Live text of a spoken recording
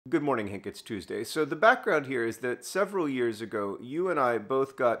Good morning, Hank. It's Tuesday. So the background here is that several years ago, you and I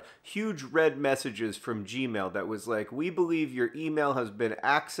both got huge red messages from Gmail that was like, "We believe your email has been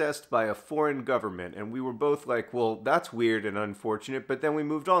accessed by a foreign government." And we were both like, well, that's weird and unfortunate, but then we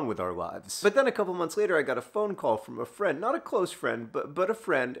moved on with our lives. But then a couple months later, I got a phone call from a friend, not a close friend, but a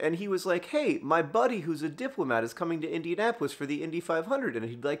friend, and he was like, "Hey, my buddy who's a diplomat is coming to Indianapolis for the Indy 500 and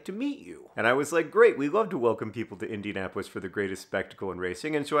he'd like to meet you." And I was like, "Great, we love to welcome people to Indianapolis for the greatest spectacle in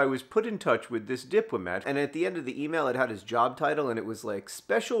racing." And so I was put in touch with this diplomat, and at the end of the email it had his job title, and it was like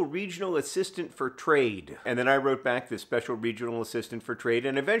Special Regional Assistant for Trade. And then I wrote back the Special Regional Assistant for Trade,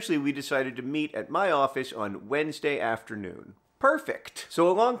 and eventually we decided to meet at my office on Wednesday afternoon. Perfect. So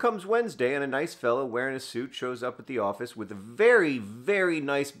along comes Wednesday, and a nice fella wearing a suit shows up at the office with a very, very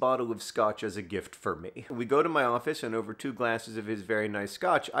nice bottle of scotch as a gift for me. We go to my office, and over 2 glasses of his very nice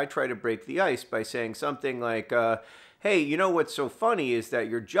scotch, I try to break the ice by saying something like, "Hey, you know what's so funny is that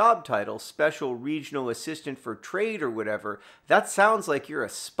your job title, Special Regional Assistant for Trade or whatever, that sounds like you're a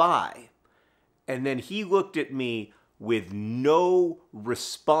spy." And then he looked at me with no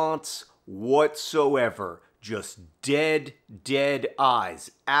response whatsoever. Just dead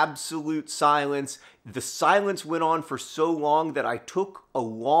eyes. Absolute silence. The silence went on for so long that I took a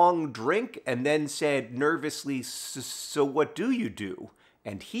long drink and then said nervously, "So what do you do?"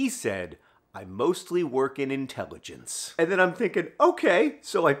 And he said, "I mostly work in intelligence." And then I'm thinking, okay,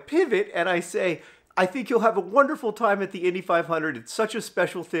 so I pivot and I say, "I think you'll have a wonderful time at the Indy 500. It's such a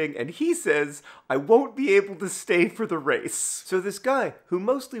special thing." And he says, "I won't be able to stay for the race." So this guy who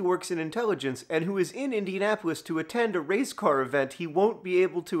mostly works in intelligence and who is in Indianapolis to attend a race car event he won't be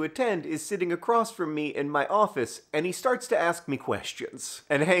able to attend is sitting across from me in my office, and he starts to ask me questions.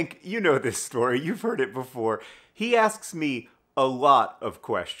 And Hank, you know this story. You've heard it before. He asks me a lot of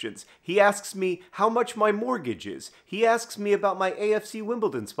questions. He asks me how much my mortgage is. He asks me about my AFC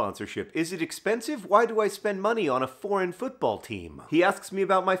Wimbledon sponsorship. Is it expensive? Why do I spend money on a foreign football team? He asks me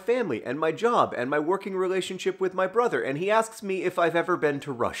about my family and my job and my working relationship with my brother. And he asks me if I've ever been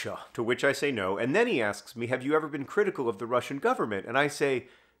to Russia, to which I say no. And then he asks me, "Have you ever been critical of the Russian government?" And I say,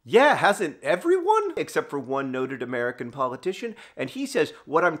 "Yeah, hasn't everyone?" Except for one noted American politician. And he says,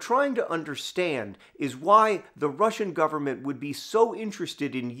 "What I'm trying to understand is why the Russian government would be so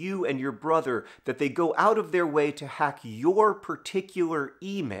interested in you and your brother that they go out of their way to hack your particular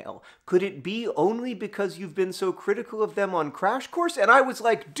email. Could it be only because you've been so critical of them on Crash Course?" And I was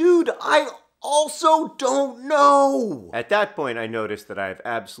like, dude, I also don't know. At that point, I noticed that I have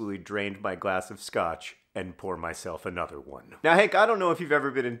absolutely drained my glass of scotch and pour myself another one. Now, Hank, I don't know if you've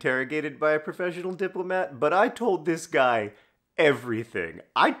ever been interrogated by a professional diplomat, but I told this guy everything.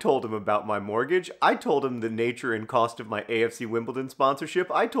 I told him about my mortgage. I told him the nature and cost of my AFC Wimbledon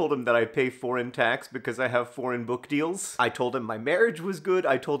sponsorship. I told him that I pay foreign tax because I have foreign book deals. I told him my marriage was good.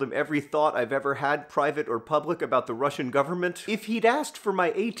 I told him every thought I've ever had, private or public, about the Russian government. If he'd asked for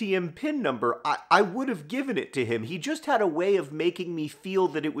my ATM PIN number, I would have given it to him. He just had a way of making me feel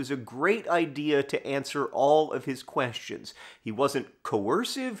that it was a great idea to answer all of his questions. He wasn't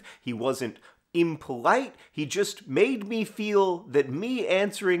coercive. He wasn't impolite. He just made me feel that me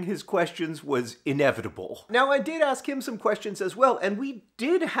answering his questions was inevitable. Now, I did ask him some questions as well, and we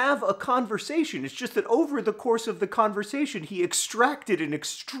did have a conversation. It's just that over the course of the conversation, he extracted an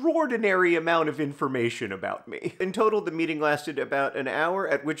extraordinary amount of information about me. In total, the meeting lasted about an hour,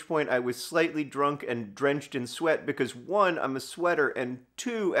 at which point I was slightly drunk and drenched in sweat because 1, I'm a sweater, and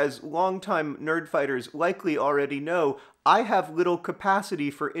 2, as longtime nerd fighters likely already know, I have little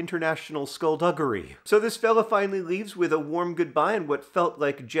capacity for international skullduggery. So this fella finally leaves with a warm goodbye and what felt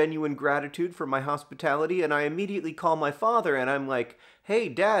like genuine gratitude for my hospitality, and I immediately call my father and I'm like, "Hey,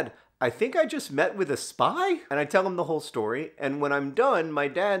 Dad, I think I just met with a spy?" And I tell him the whole story, and when I'm done, my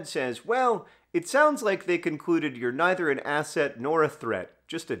dad says, "Well, it sounds like they concluded you're neither an asset nor a threat.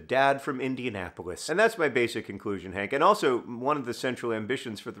 Just a dad from Indianapolis." And that's my basic conclusion, Hank. And also, one of the central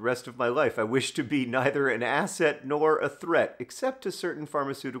ambitions for the rest of my life. I wish to be neither an asset nor a threat, except to certain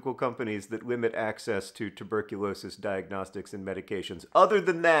pharmaceutical companies that limit access to tuberculosis diagnostics and medications. Other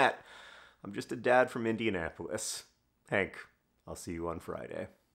than that, I'm just a dad from Indianapolis. Hank, I'll see you on Friday.